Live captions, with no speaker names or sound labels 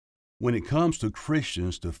When it comes to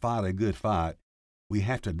Christians to fight a good fight, we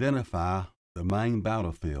have to identify the main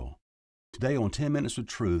battlefield. Today on 10 Minutes of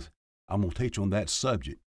Truth, I'm going to teach on that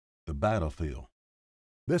subject, the battlefield.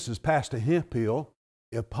 This is Pastor Hemphill.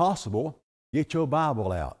 If possible, get your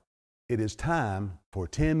Bible out. It is time for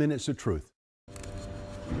 10 Minutes of Truth.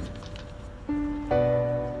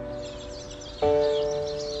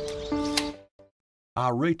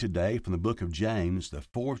 I'll read today from the book of James, the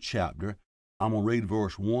 4th chapter. I'm going to read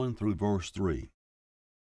verse 1 through verse 3.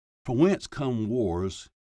 For whence come wars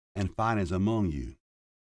and fightings among you?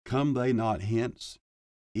 Come they not hence,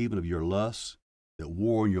 even of your lusts that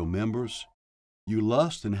war in your members? You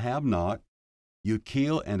lust and have not, you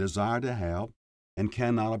kill and desire to have, and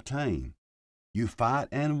cannot obtain. You fight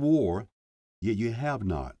and war, yet you have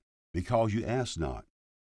not, because you ask not.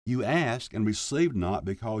 You ask and receive not,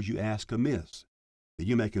 because you ask amiss, that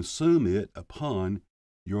you may consume it upon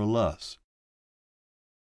your lusts.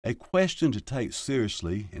 A question to take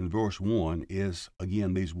seriously in verse 1 is,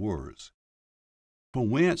 again, these words. From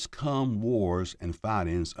whence come wars and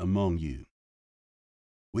fightings among you?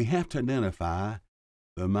 We have to identify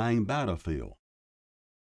the main battlefield.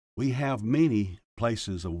 We have many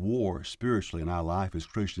places of war spiritually in our life as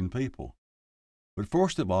Christian people. But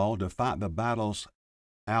first of all, to fight the battles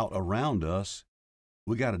out around us,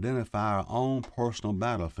 we got to identify our own personal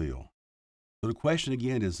battlefield. So the question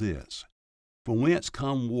again is this. From whence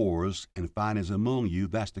come wars and fightings among you?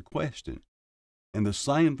 That's the question. In the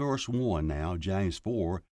same verse 1 now, James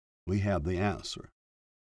 4, we have the answer.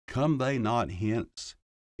 Come they not hence,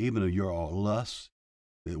 even of your lusts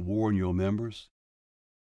that war in your members?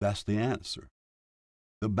 That's the answer.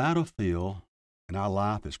 The battlefield in our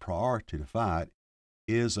life that's priority to fight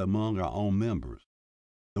is among our own members.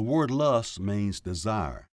 The word lust means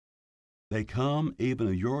desire. They come even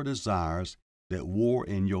of your desires that war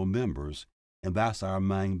in your members, and that's our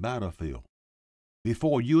main battlefield.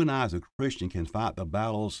 Before you and I as a Christian can fight the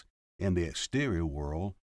battles in the exterior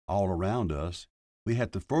world all around us, we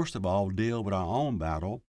have to first of all deal with our own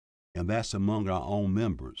battle, and that's among our own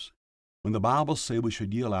members. When the Bible says we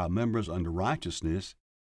should yield our members unto righteousness,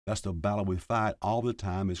 that's the battle we fight all the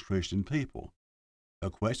time as Christian people.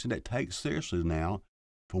 A question that takes seriously now,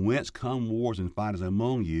 from whence come wars and fightings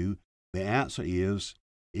among you? The answer is,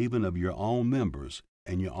 even of your own members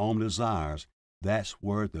and your own desires. That's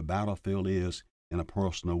where the battlefield is in a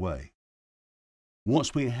personal way.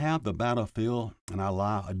 Once we have the battlefield in our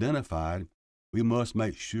life identified, we must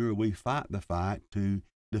make sure we fight the fight to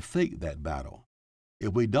defeat that battle.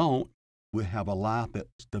 If we don't, we have a life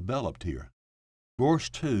that's developed here. Verse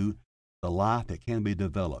 2, the life that can be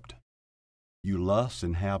developed. You lust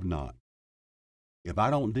and have not. If I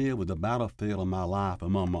don't deal with the battlefield in my life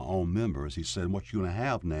among my own members, he said, what you're going to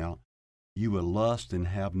have now, you will lust and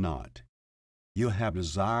have not. You'll have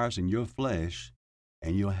desires in your flesh,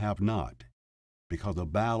 and you'll have not, because the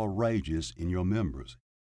battle rages in your members.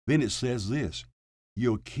 Then it says this,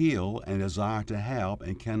 you'll kill and desire to have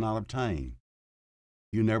and cannot obtain.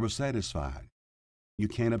 You're never satisfied. You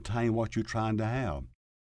can't obtain what you're trying to have.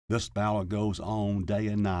 This battle goes on day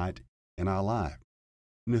and night in our life.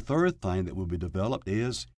 And the third thing that will be developed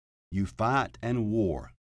is you fight and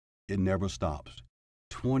war. It never stops.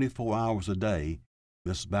 24 hours a day,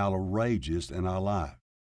 this battle rages in our life,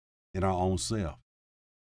 in our own self.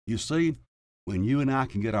 You see, when you and I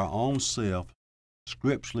can get our own self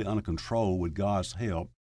scripturally under control with God's help,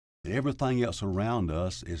 everything else around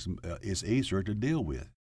us is easier to deal with.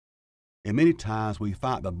 And many times we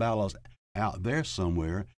fight the battles out there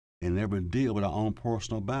somewhere and never deal with our own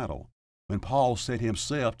personal battle. When Paul said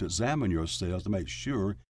himself to examine yourselves to make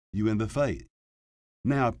sure you're in the faith.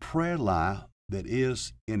 Now, a prayer life that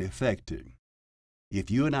is ineffective. If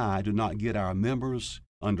you and I do not get our members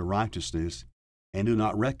under righteousness and do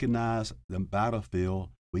not recognize the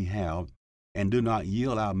battlefield we have and do not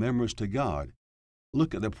yield our members to God,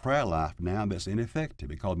 look at the prayer life now that's ineffective,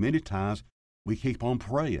 because many times we keep on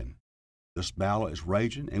praying. This battle is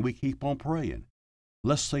raging and we keep on praying.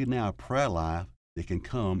 Let's see now a prayer life that can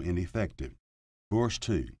come ineffective. Verse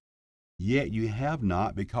 2, yet you have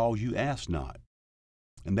not because you ask not.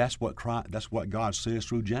 And that's what God says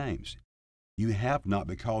through James. You have not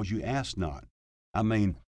because you ask not. I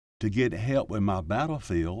mean, to get help with my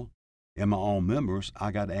battlefield and my own members,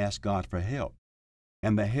 I got to ask God for help.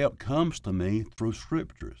 And the help comes to me through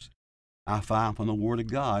scriptures. I find from the Word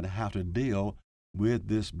of God how to deal with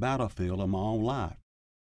this battlefield in my own life.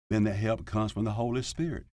 Then the help comes from the Holy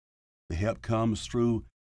Spirit. The help comes through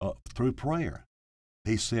prayer.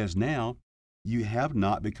 He says now, you have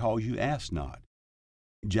not because you ask not.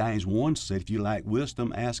 James 1 said, if you lack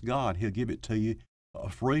wisdom, ask God. He'll give it to you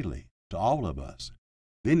freely, to all of us.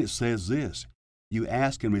 Then it says this, you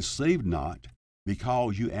ask and receive not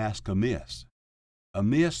because you ask amiss.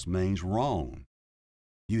 Amiss means wrong.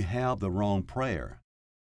 You have the wrong prayer.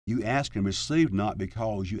 You ask and receive not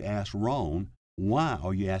because you ask wrong. Why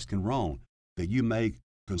are you asking wrong? That you may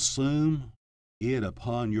consume it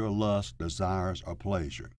upon your lust, desires, or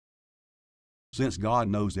pleasure. Since God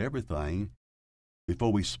knows everything,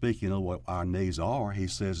 before we speak, what our needs are, he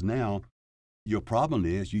says now, your problem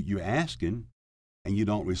is you're asking and you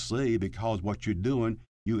don't receive because what you're doing,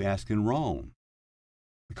 you're asking wrong.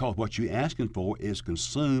 Because what you're asking for is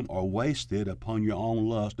consumed or wasted upon your own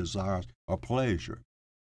lust, desires, or pleasure.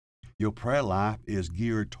 Your prayer life is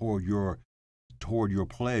geared toward your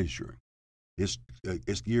pleasure.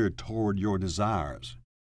 It's geared toward your desires.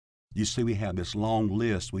 You see, we have this long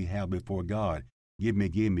list we have before God. Give me,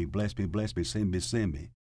 bless me, send me.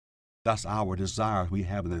 That's our desires we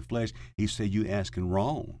have in the flesh. He said, you asking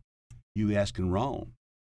wrong. You asking wrong.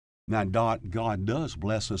 Now, God does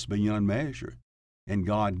bless us beyond measure. And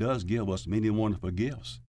God does give us many wonderful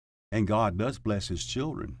gifts. And God does bless his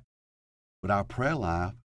children. But our prayer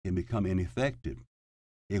life can become ineffective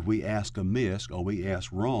if we ask amiss or we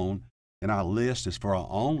ask wrong, and our list is for our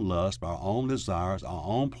own lust, our own desires, our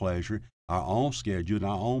own pleasure, our own schedule, and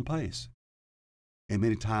our own pace. And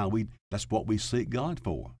many times that's what we seek God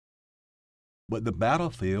for. But the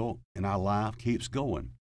battlefield in our life keeps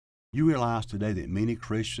going. You realize today that many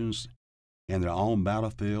Christians in their own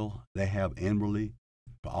battlefield, they have inwardly,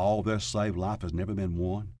 for all their saved life has never been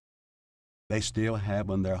won. They still have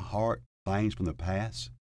in their heart things from the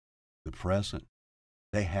past, the present.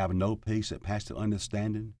 They have no peace that passes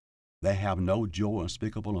understanding. They have no joy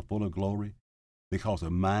unspeakable and full of glory, because the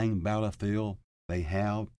main battlefield they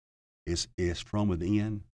have is from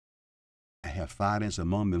within. They have fightings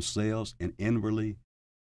among themselves and inwardly,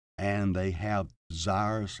 and they have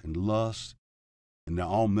desires and lusts in their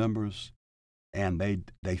own members, and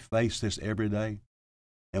they face this every day.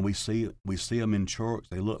 And we see them in church.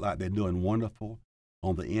 They look like they're doing wonderful.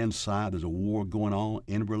 On the inside, there's a war going on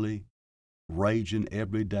inwardly, raging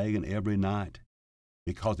every day and every night,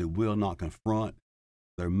 because they will not confront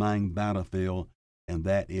their main battlefield, and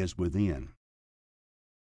that is within.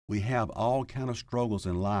 We have all kind of struggles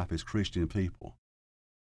in life as Christian people.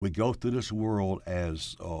 We go through this world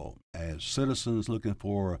as citizens looking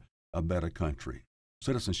for a better country.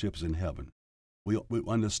 Citizenship is in heaven. We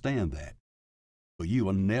understand that. But you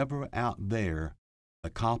will never out there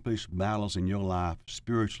accomplish battles in your life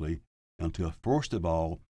spiritually until, first of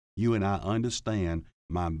all, you and I understand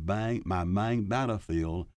my main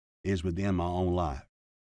battlefield is within my own life.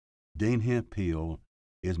 Dean Hemphill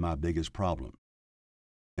is my biggest problem.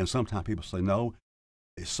 And sometimes people say, no,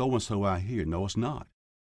 it's so-and-so out here. No, it's not.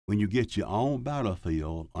 When you get your own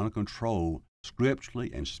battlefield under control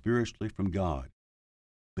scripturally and spiritually from God,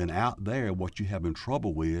 then out there what you have been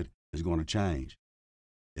trouble with is going to change.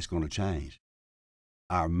 It's going to change.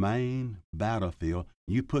 Our main battlefield,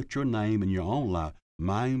 you put your name in your own life.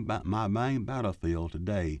 My main battlefield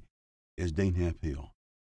today is Dean Hemphill.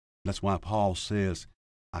 That's why Paul says,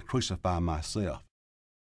 I crucify myself.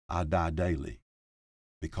 I die daily,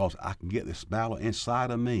 because I can get this battle inside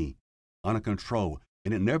of me under control,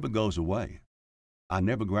 and it never goes away. I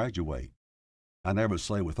never graduate. I never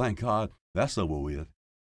say, well, thank God, that's over with.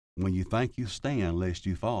 When you think you stand, lest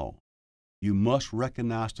you fall. You must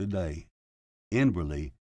recognize today,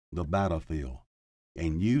 inwardly, the battlefield,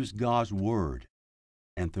 and use God's word,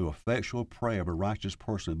 and through effectual prayer of a righteous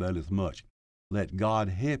person availeth much. Let God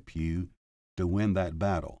help you to win that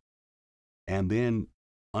battle. And then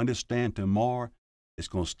understand tomorrow it's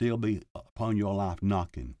going to still be upon your life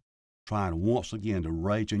knocking, trying once again to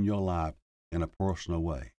rage in your life in a personal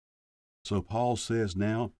way. So Paul says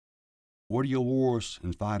now, where do your wars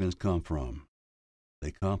and fightings come from?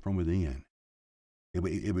 They come from within.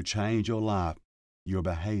 It would change your life, your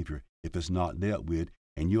behavior, if it's not dealt with,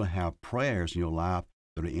 and you'll have prayers in your life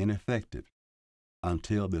that are ineffective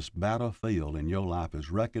until this battlefield in your life is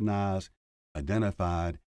recognized,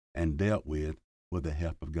 identified, and dealt with the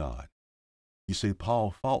help of God. You see,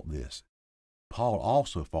 Paul fought this. Paul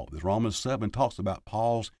also fought this. Romans 7 talks about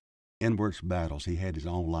Paul's inward battles. He had his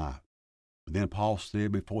own life. But then Paul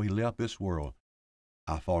said before he left this world,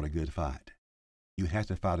 I fought a good fight. You have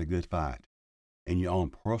to fight a good fight in your own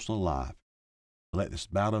personal life. Let this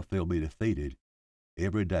battlefield be defeated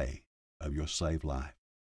every day of your saved life.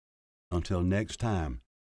 Until next time,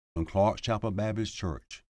 from Clark's Chapel Baptist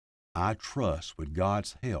Church, I trust with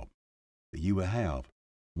God's help that you will have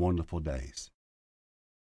wonderful days.